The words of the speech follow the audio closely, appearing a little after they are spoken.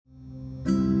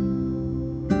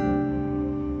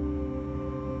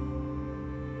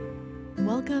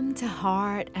Welcome to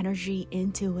Heart Energy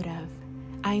Intuitive.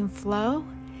 I am FLO,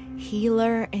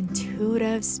 healer,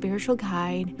 intuitive, spiritual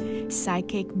guide,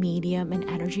 psychic medium, and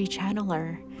energy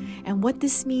channeler. And what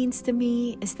this means to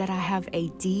me is that I have a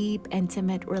deep,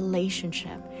 intimate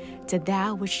relationship to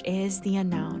that which is the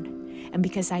unknown. And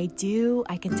because I do,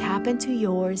 I can tap into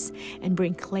yours and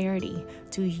bring clarity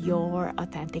to your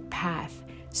authentic path.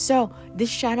 So this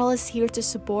channel is here to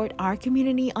support our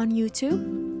community on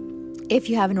YouTube. If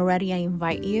you haven't already, I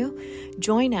invite you,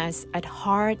 join us at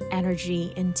Heart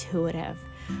Energy Intuitive.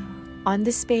 On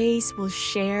this space, we'll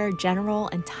share general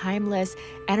and timeless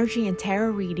energy and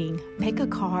tarot reading, pick a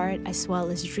card, as well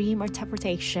as dream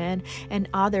interpretation and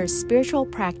other spiritual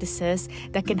practices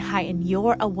that can heighten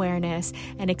your awareness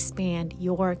and expand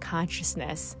your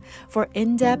consciousness. For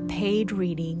in-depth paid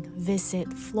reading, visit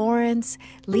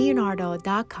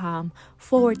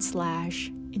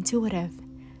florenceleonardo.com/intuitive.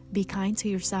 Be kind to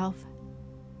yourself.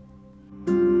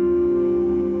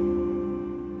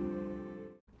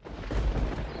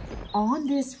 On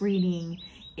this reading,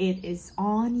 it is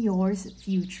on your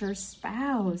future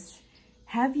spouse.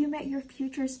 Have you met your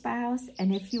future spouse?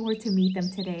 And if you were to meet them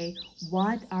today,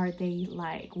 what are they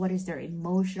like? What is their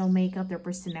emotional makeup, their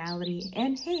personality,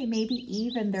 and hey, maybe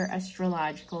even their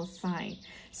astrological sign?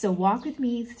 So walk with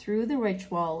me through the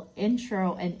ritual,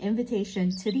 intro, and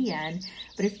invitation to the end.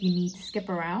 But if you need to skip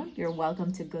around, you're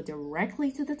welcome to go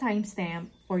directly to the timestamp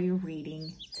for your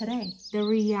reading today. The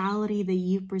reality that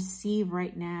you perceive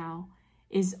right now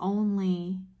is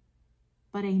only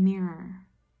but a mirror.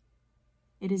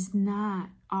 It is not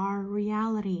our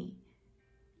reality.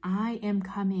 I am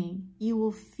coming. You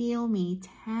will feel me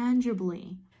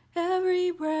tangibly.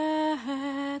 Every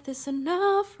breath is an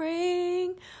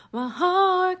offering. My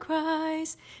heart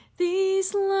cries.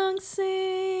 These lungs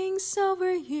sings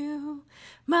over you,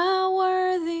 my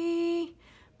worthy,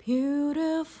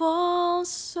 beautiful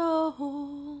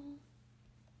soul.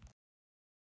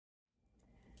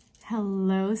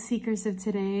 Hello, seekers of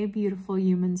today, beautiful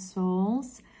human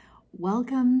souls.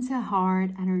 Welcome to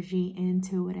Heart Energy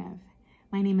Intuitive.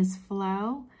 My name is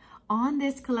FLO. On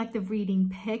this collective reading,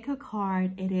 pick a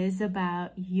card. It is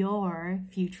about your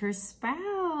future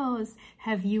spouse.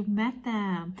 Have you met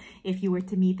them? If you were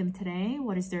to meet them today,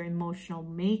 what is their emotional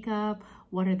makeup?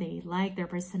 What are they like, their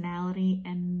personality?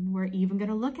 And we're even going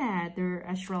to look at their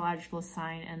astrological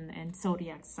sign and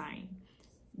zodiac sign,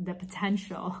 the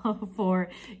potential for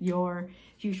your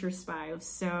future spouse.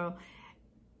 So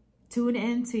tune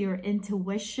into your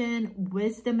intuition,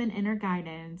 wisdom, and inner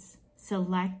guidance,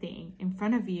 selecting in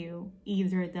front of you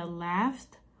either the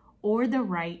left or the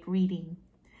right reading.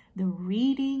 The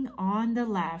reading on the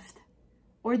left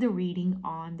or the reading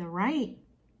on the right.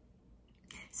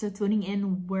 So tuning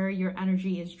in where your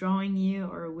energy is drawing you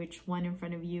or which one in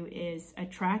front of you is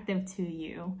attractive to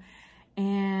you.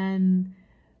 And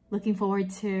looking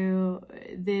forward to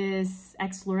this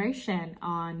exploration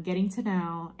on getting to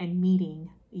know and meeting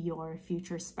your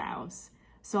future spouse.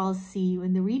 So I'll see you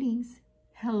in the readings.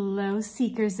 Hello,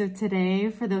 seekers of today.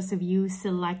 For those of you who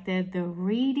selected the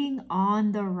reading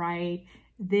on the right,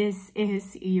 this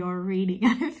is your reading.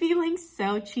 I'm feeling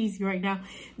so cheesy right now.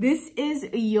 This is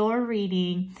your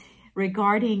reading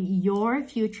regarding your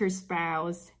future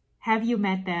spouse. Have you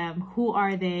met them? Who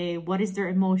are they? What is their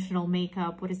emotional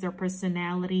makeup? What is their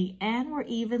personality? And we're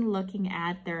even looking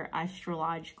at their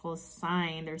astrological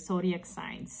sign, their zodiac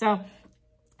sign. So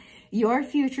your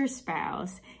future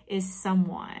spouse is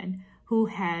someone who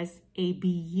has a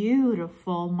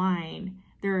beautiful mind.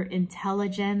 They're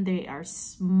intelligent, they are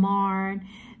smart,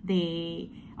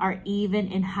 they are even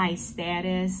in high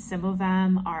status. Some of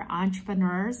them are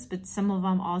entrepreneurs, but some of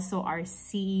them also are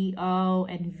CEO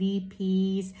and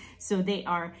VPs. So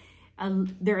they're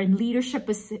in leadership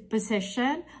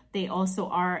position. They also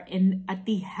are at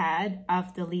the head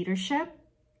of the leadership.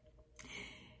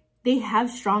 They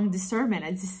have strong discernment,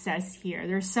 as it says here.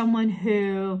 There's someone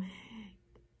who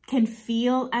can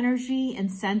feel energy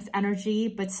and sense energy,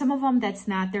 but some of them, that's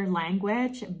not their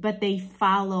language, but they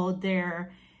follow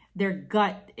their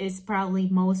gut is probably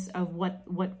most of what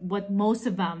most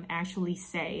of them actually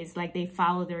say is like they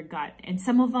follow their gut. And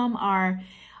some of them are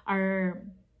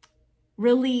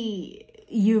really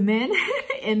human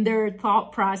in their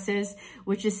thought process,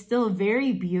 which is still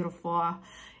very beautiful.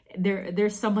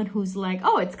 There's someone who's like,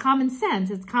 oh, it's common sense.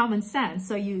 It's common sense.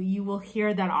 So you will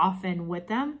hear that often with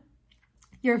them.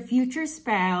 Your future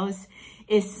spouse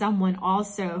is someone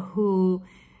also who,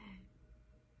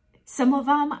 some of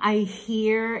them I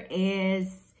hear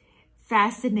is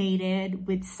fascinated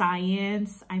with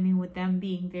science. I mean, with them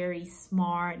being very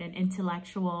smart and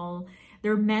intellectual.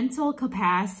 their mental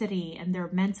capacity and their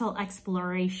mental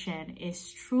exploration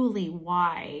is truly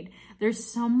wide. There's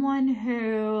someone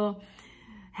who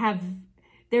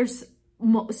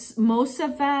most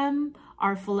of them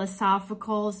are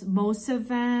philosophicals. Most of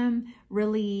them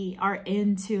really are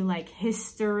into like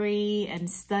history and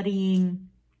studying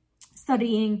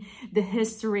the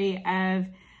history of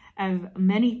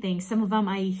many things. Some of them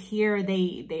I hear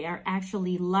they are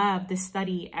actually love the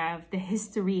study of the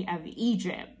history of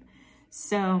Egypt.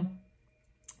 So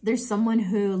there's someone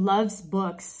who loves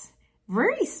books,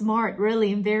 very smart,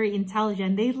 really, and very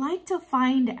intelligent. They like to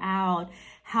find out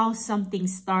how something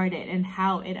started and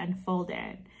how it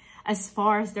unfolded. As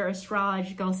far as their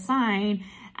astrological sign,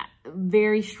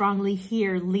 very strongly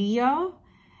here, Leo,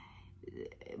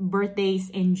 birthdays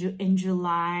in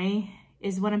July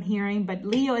is what I'm hearing, but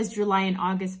Leo is July and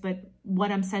August, but what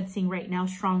I'm sensing right now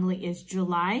strongly is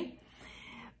July.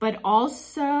 But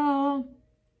also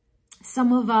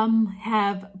some of them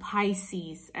have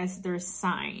Pisces as their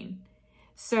sign.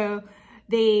 So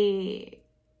they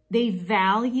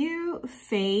value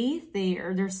faith.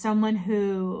 There's someone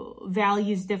who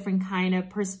values different kind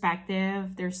of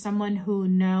perspective. There's someone who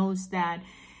knows that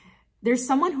there's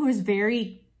someone who is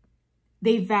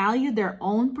they value their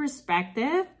own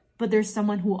perspective, but there's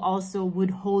someone who also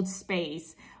would hold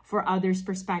space for others'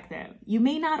 perspective. You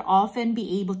may not often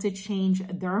be able to change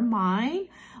their mind,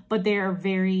 but they are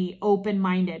very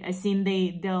open-minded, as in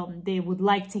they would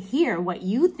like to hear what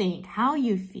you think, how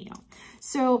you feel.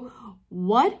 So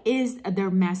what is their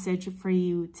message for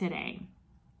you today?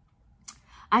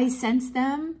 I sense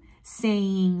them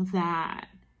saying that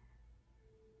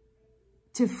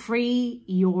to free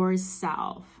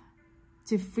yourself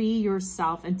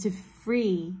and to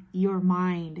free your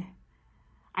mind.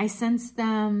 I sense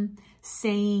them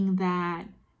saying that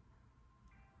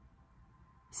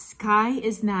sky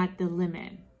is not the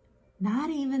limit, not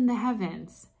even the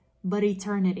heavens, but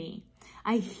eternity.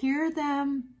 I hear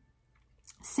them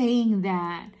saying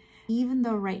that even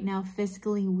though right now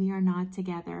physically we are not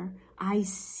together, I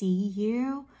see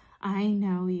you, I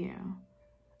know you.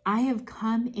 I have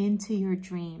come into your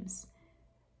dreams.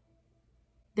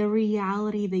 The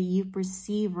reality that you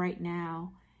perceive right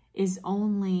now is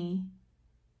only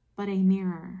but a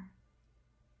mirror.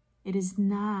 It is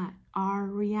not our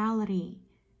reality.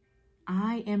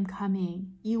 I am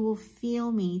coming. You will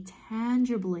feel me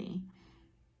tangibly.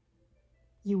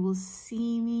 You will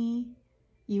see me,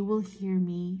 you will hear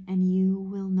me, and you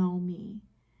will know me.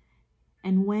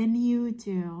 And when you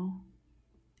do,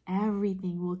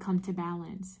 everything will come to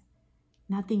balance.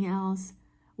 Nothing else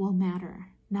will matter.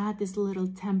 Not this little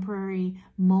temporary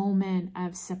moment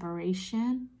of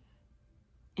separation.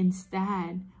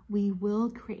 Instead, we will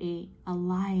create a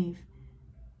life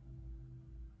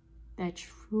that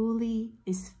truly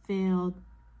is filled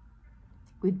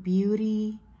with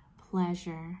beauty,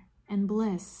 pleasure, and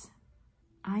bliss.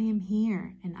 I am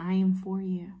here and I am for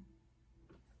you.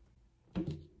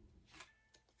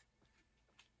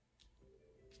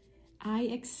 I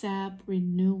accept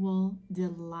renewal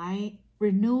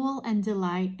and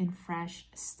delight in fresh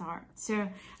start. So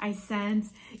I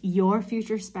sense your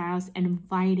future spouse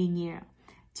inviting you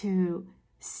to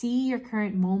see your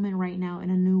current moment right now in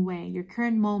a new way. Your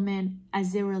current moment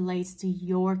as it relates to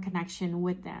your connection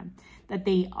with them. That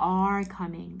they are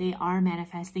coming, they are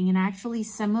manifesting. And actually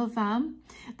some of them,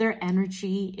 their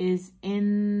energy is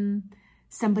in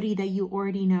somebody that you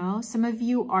already know. Some of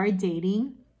you are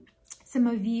dating. Some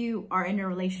of you are in a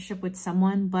relationship with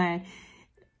someone, but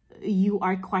you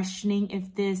are questioning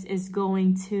if this is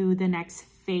going to the next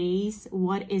phase.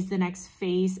 What is the next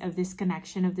phase of this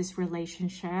connection, of this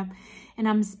relationship? And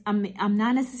I'm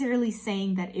not necessarily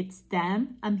saying that it's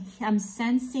them. I'm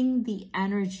sensing the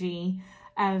energy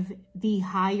of the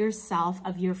higher self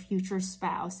of your future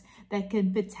spouse that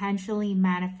could potentially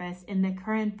manifest in the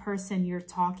current person you're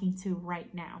talking to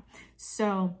right now.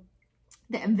 So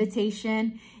the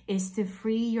invitation is to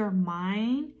free your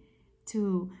mind,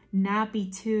 to not be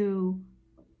too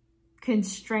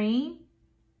constrained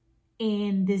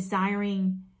in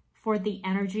desiring for the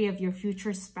energy of your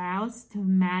future spouse to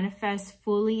manifest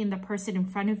fully in the person in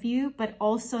front of you, but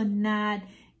also not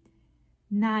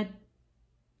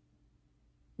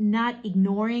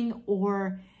ignoring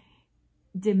or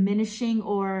diminishing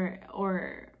or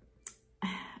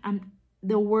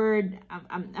the word,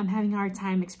 I'm having a hard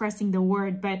time expressing the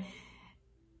word, but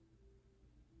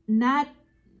not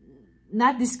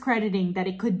discrediting that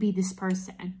it could be this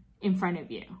person in front of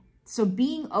you. So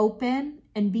being open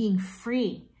and being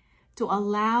free to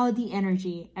allow the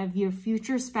energy of your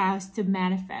future spouse to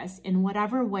manifest in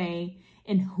whatever way,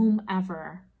 in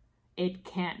whomever it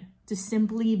can to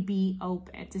simply be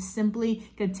open, to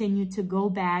simply continue to go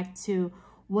back to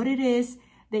what it is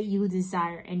that you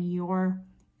desire in your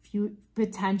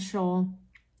potential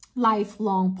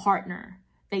lifelong partner,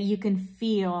 that you can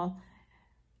feel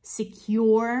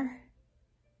secure,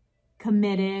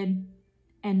 committed,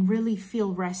 and really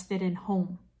feel rested and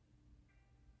home.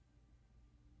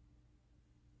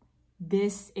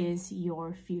 This is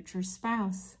your future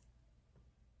spouse.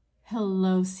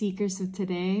 Hello, seekers of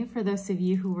today. For those of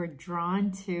you who were drawn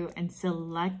to and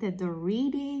selected the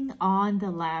reading on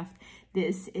the left,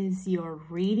 this is your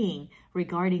reading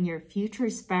regarding your future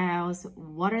spouse.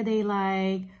 What are they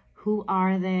like? Who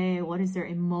are they? What is their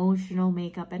emotional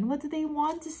makeup? And what do they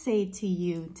want to say to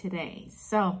you today?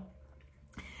 So,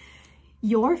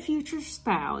 your future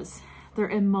spouse, their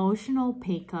emotional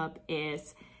makeup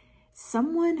is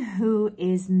someone who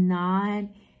is not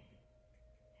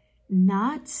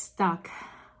stuck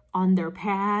on their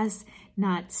past,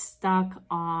 not stuck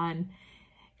on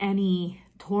any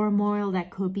turmoil that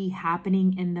could be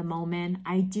happening in the moment.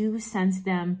 I do sense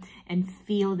them and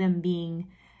feel them being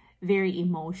very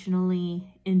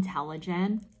emotionally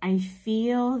intelligent. I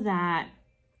feel that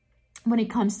when it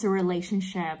comes to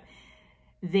relationship,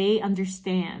 they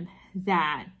understand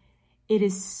that it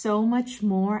is so much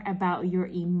more about your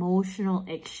emotional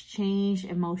exchange,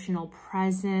 emotional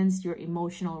presence, your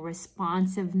emotional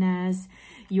responsiveness,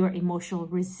 your emotional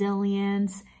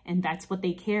resilience, and that's what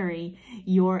they carry,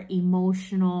 your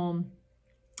emotional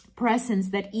presence,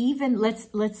 that even,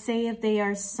 let's say if they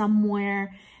are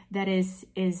somewhere that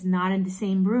is not in the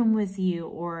same room with you,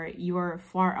 or you're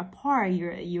far apart,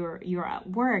 you're at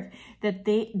work,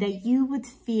 that you would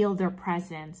feel their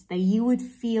presence, that you would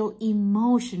feel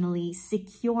emotionally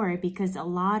secure, because a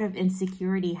lot of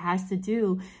insecurity has to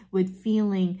do with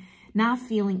not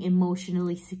feeling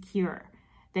emotionally secure.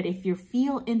 That if you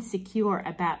feel insecure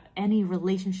about any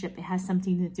relationship, it has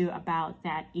something to do about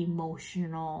that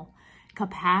emotional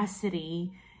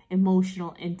capacity,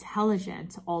 emotional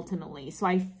intelligence ultimately. So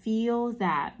I feel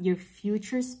that your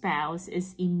future spouse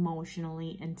is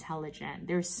emotionally intelligent.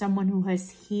 There's someone who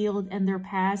has healed in their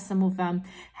past. Some of them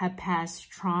have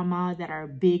past trauma that are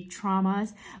big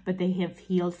traumas, but they have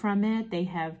healed from it. They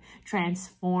have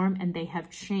transformed and they have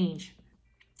changed.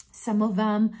 Some of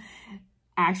them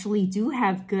actually do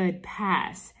have good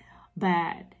past,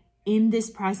 but in this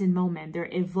present moment, their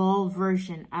evolved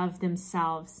version of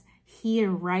themselves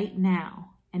here right now.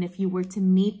 And if you were to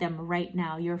meet them right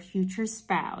now, your future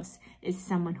spouse is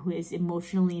someone who is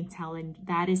emotionally intelligent.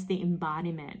 That is the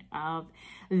embodiment of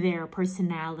their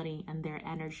personality and their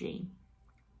energy.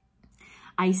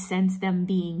 I sense them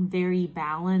being very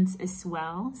balanced as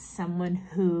well. Someone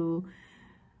who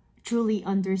truly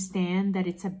understands that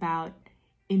it's about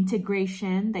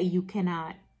integration, that you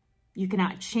cannot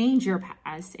change your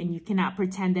past and you cannot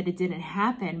pretend that it didn't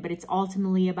happen, but it's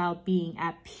ultimately about being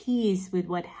at peace with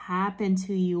what happened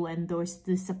to you and those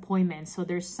disappointments. So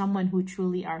there's someone who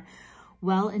truly are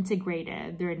well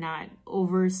integrated. They're not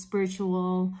over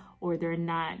spiritual, or they're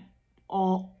not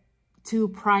all too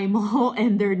primal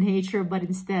in their nature, but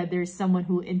instead there's someone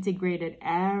who integrated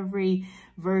every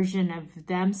version of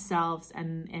themselves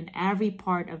and every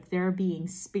part of their being: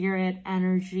 spirit,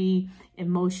 energy,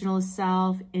 emotional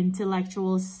self,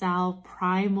 intellectual self,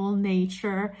 primal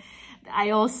nature.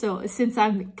 I also, since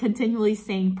I'm continually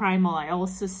saying primal, I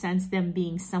also sense them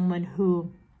being someone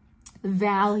who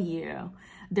value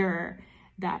their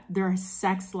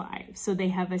sex life. So they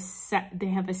have a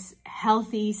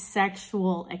healthy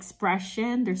sexual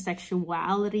expression, their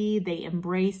sexuality, they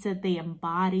embrace it, they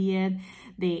embody it.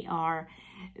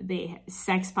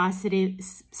 Sex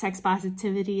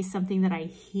positivity is something that I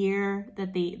hear,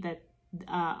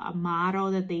 a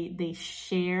motto that they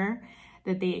share,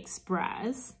 that they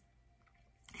express.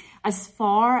 As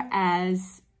far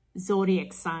as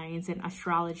zodiac signs and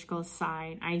astrological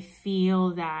sign, I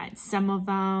feel that some of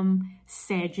them,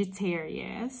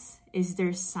 Sagittarius is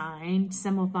their sign.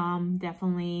 Some of them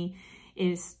definitely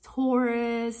is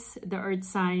Taurus, the earth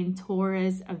sign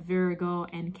Taurus, a Virgo,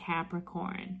 and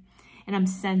Capricorn. And I'm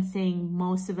sensing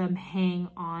most of them hang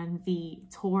on the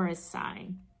Taurus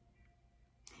sign.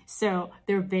 So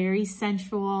they're very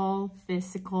sensual,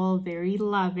 physical, very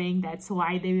loving. That's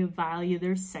why they value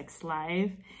their sex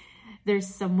life. There's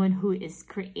someone who is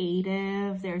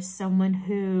creative. There's someone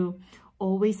who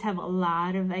always have a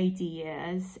lot of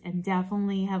ideas and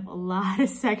definitely have a lot of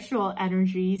sexual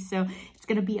energy. So it's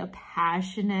going to be a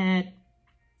passionate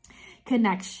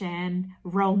connection,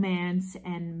 romance,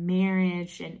 and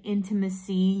marriage and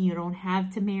intimacy. You don't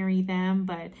have to marry them,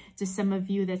 but to some of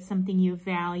you, that's something you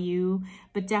value,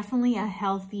 but definitely a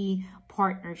healthy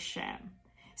partnership.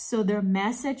 So their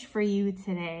message for you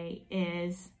today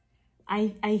is,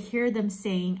 I hear them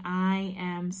saying, I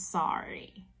am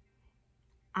sorry.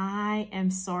 I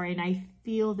am sorry. And I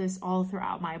feel this all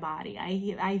throughout my body.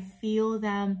 I feel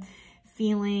them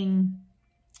feeling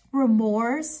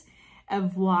remorse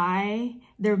of why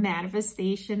their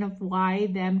manifestation of why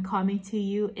them coming to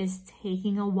you is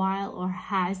taking a while or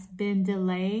has been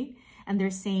delayed. And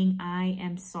they're saying, I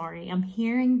am sorry. I'm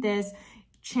hearing this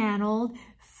channeled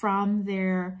from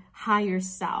their higher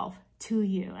self to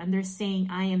you. And they're saying,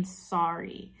 I am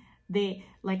sorry. They,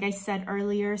 like I said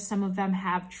earlier, some of them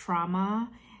have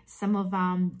trauma. Some of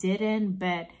them didn't,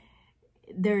 but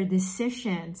their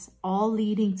decisions all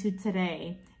leading to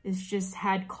today is just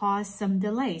had caused some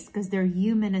delays because they're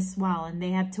human as well and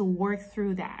they have to work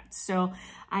through that. So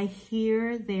I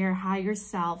hear their higher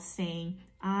self saying,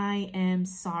 I am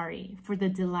sorry for the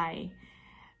delay,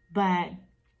 but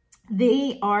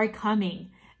they are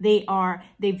coming.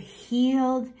 They've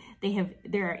healed,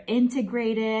 they're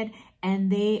integrated,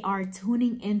 and they are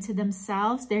tuning into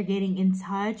themselves. They're getting in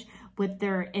touch with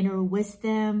their inner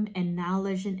wisdom and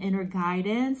knowledge and inner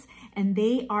guidance, and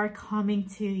they are coming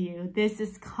to you. This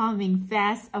is coming,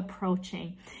 fast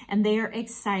approaching, and they are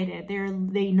excited.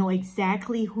 They know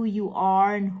exactly who you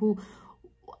are and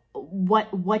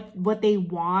what they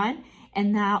want.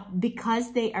 And now,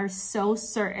 because they are so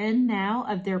certain now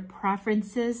of their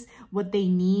preferences, what they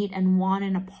need and want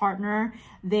in a partner,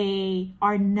 they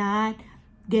are not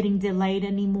getting delayed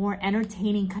anymore,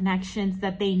 entertaining connections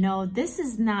that they know this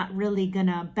is not really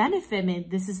gonna benefit me.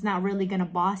 This is not really gonna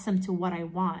blossom to what I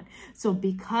want. So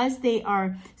because they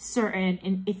are certain,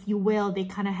 and if you will, they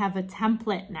kind of have a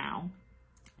template now.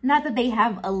 Not that they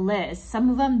have a list. Some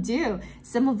of them do.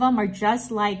 Some of them are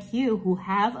just like you who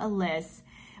have a list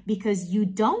because you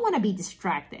don't want to be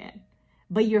distracted,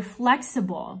 but you're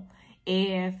flexible.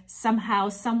 If somehow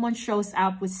someone shows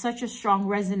up with such a strong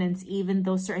resonance, even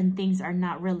though certain things are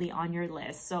not really on your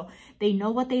list. So they know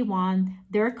what they want.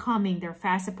 They're coming. They're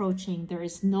fast approaching. There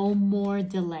is no more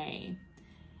delay.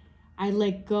 I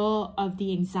let go of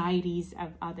the anxieties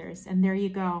of others. And there you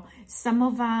go. Some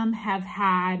of them have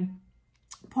had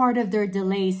part of their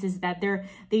delays is that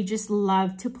they just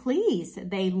love to please.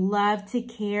 They love to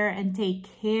care and take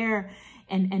care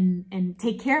and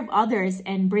take care of others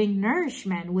and bring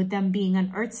nourishment with them being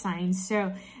an earth sign.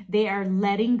 So they are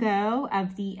letting go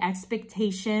of the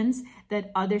expectations that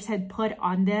others had put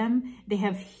on them. They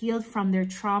have healed from their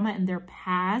trauma and their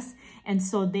past. And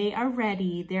so they are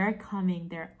ready. They're coming.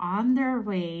 They're on their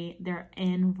way. They're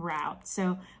en route.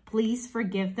 So please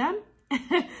forgive them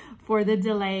for the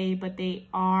delay, but they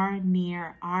are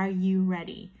near. Are you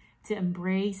ready to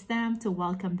embrace them, to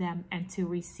welcome them, and to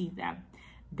receive them?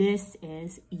 This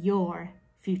is your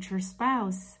future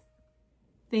spouse.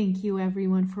 Thank you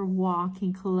everyone for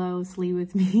walking closely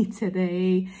with me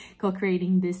today,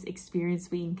 co-creating this experience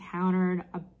we encountered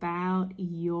about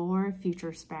your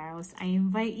future spouse. I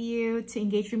invite you to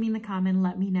engage with me in the comment.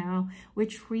 Let me know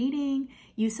which reading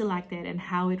you selected and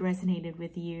how it resonated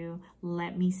with you.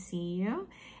 Let me see you.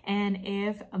 And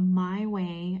if my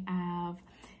way of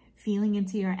feeling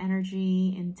into your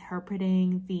energy,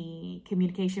 interpreting the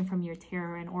communication from your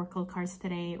tarot and oracle cards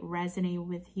today resonate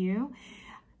with you,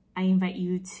 I invite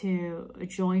you to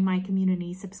join my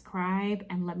community, subscribe,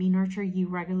 and let me nurture you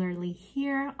regularly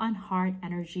here on Heart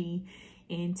Energy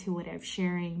Intuitive,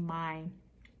 sharing my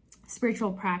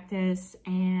spiritual practice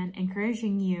and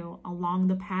encouraging you along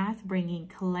the path, bringing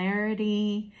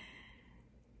clarity,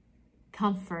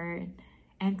 comfort,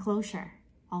 and closure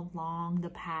along the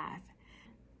path.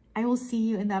 I will see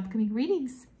you in the upcoming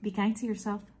readings. Be kind to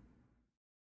yourself.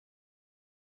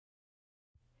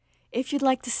 If you'd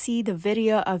like to see the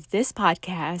video of this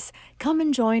podcast, come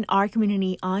and join our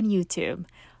community on YouTube,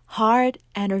 Heart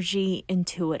Energy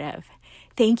Intuitive.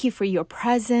 Thank you for your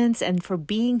presence and for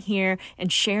being here and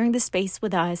sharing the space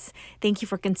with us. Thank you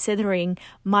for considering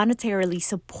monetarily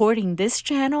supporting this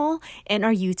channel and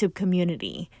our YouTube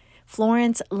community.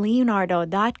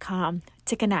 FlorenceLeonardo.com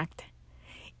to connect.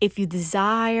 If you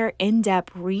desire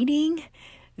in-depth reading,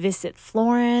 visit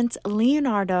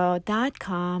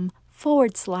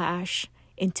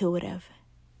FlorenceLeonardo.com/intuitive.